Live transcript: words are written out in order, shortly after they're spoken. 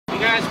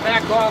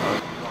back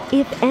off.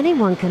 If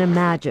anyone can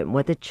imagine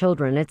what the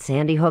children at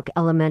Sandy Hook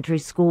Elementary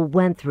School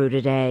went through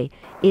today,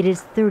 it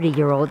is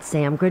 30-year-old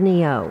Sam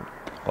Granillo.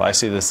 Well, I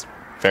see this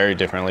very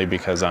differently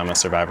because I'm a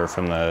survivor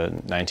from the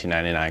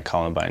 1999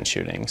 Columbine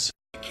shootings.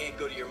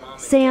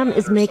 Sam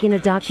is making a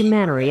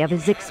documentary of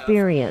his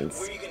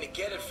experience.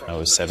 I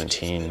was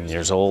 17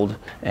 years old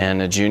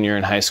and a junior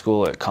in high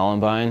school at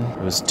Columbine.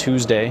 It was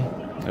Tuesday.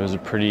 It was a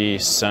pretty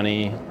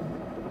sunny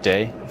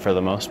day for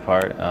the most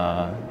part.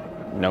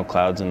 No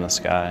clouds in the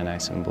sky,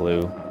 nice and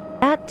blue.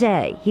 That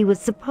day, he was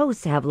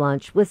supposed to have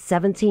lunch with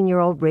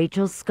 17-year-old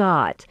Rachel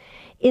Scott.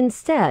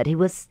 Instead, he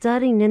was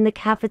studying in the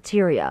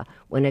cafeteria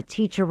when a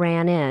teacher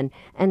ran in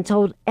and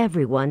told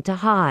everyone to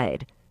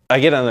hide.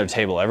 I get under the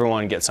table.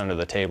 Everyone gets under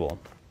their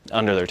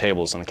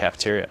tables in the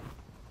cafeteria.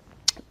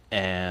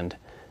 And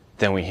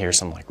then we hear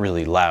some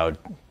really loud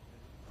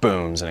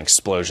booms and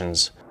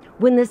explosions.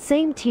 When the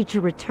same teacher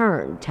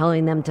returned,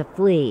 telling them to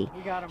flee,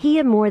 he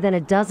and more than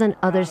a dozen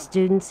other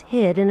students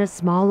hid in a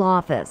small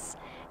office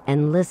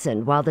and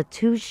listened while the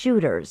two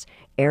shooters,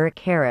 Eric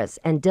Harris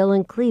and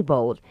Dylan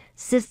Klebold,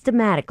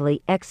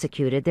 systematically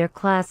executed their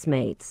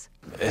classmates.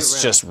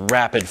 It's just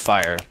rapid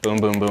fire. Boom,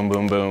 boom, boom,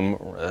 boom,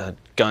 boom.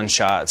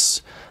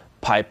 Gunshots,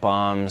 pipe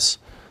bombs,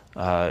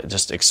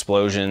 just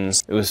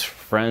explosions. It was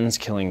friends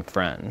killing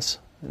friends.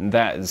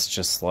 That is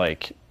just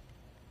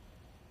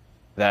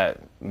that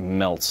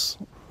melts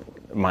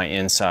my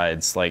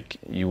insides like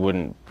you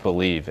wouldn't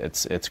believe.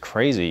 It's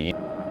crazy.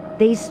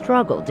 They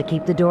struggled to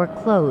keep the door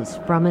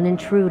closed from an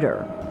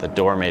intruder. The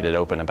door made it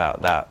open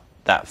about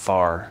that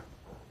far,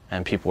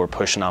 and people were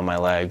pushing on my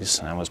legs,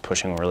 and I was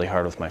pushing really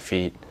hard with my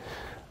feet.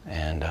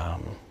 And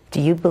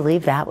do you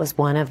believe that was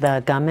one of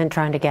the gunmen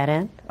trying to get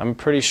in? I'm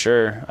pretty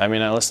sure. I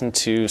mean, I listened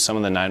to some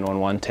of the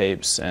 911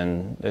 tapes,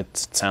 and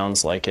it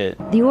sounds like it.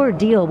 The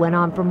ordeal went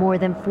on for more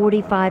than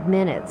 45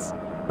 minutes.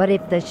 But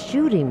if the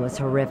shooting was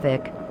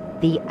horrific,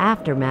 the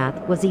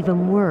aftermath was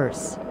even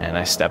worse. And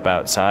I step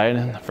outside,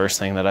 and the first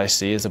thing that I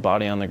see is a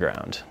body on the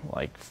ground,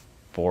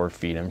 4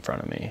 feet in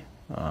front of me.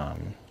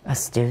 A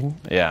student?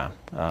 Yeah.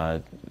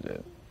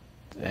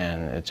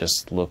 And it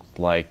just looked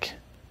like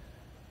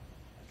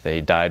they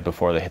died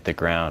before they hit the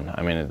ground.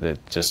 I mean, it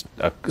just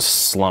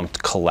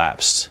slumped,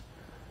 collapsed.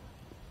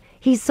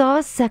 He saw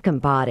a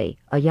second body,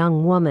 a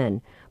young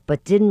woman,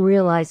 but didn't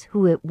realize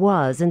who it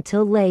was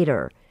until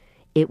later.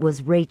 It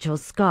was Rachel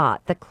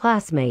Scott, the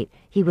classmate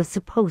he was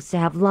supposed to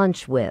have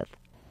lunch with.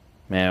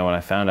 Man, when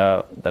I found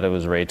out that it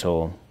was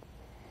Rachel,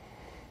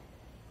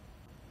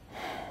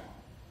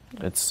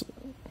 it's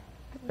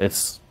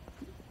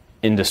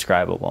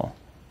indescribable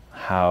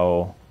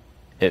how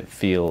it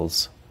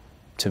feels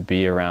to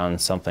be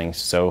around something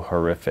so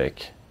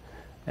horrific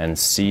and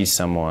see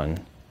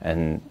someone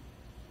and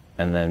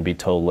then be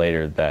told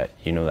later that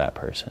you know that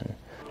person.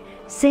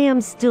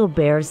 Sam still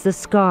bears the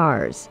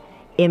scars.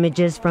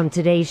 Images from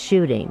today's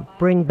shooting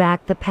bring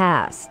back the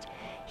past.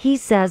 He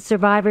says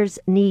survivors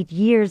need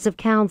years of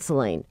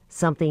counseling,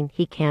 something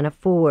he can't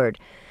afford.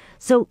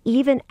 So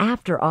even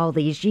after all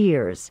these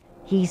years,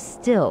 he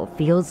still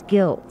feels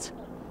guilt.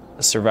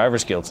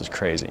 Survivor's guilt is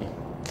crazy.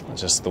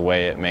 It's just the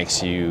way it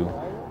makes you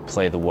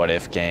play the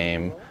what-if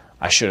game.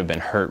 I should have been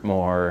hurt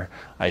more.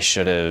 I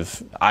should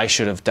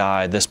have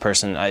died. This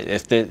person,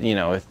 if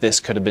this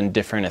could have been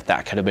different, if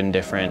that could have been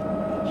different.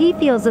 He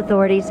feels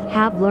authorities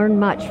have learned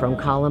much from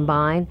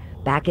Columbine.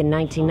 Back in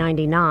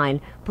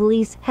 1999,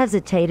 police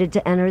hesitated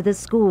to enter the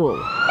school.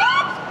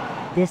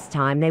 This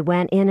time they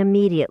went in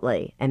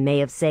immediately and may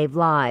have saved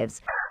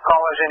lives.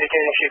 Caller's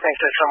indicating she thinks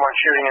there's someone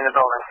shooting in the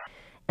building.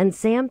 And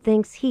Sam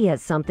thinks he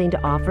has something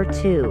to offer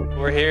too.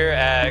 We're here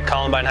at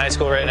Columbine High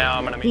School right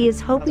now. He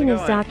is hoping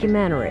his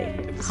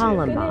documentary,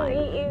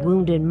 Columbine,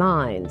 Wounded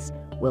Minds,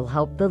 will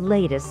help the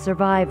latest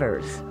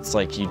survivors. It's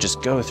like you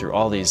just go through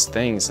all these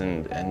things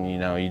and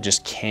you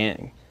just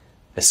can't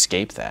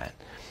escape that.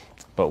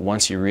 But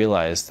once you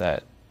realize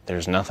that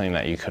there's nothing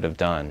that you could have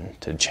done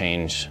to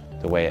change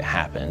the way it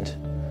happened,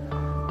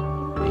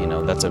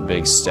 that's a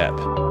big step.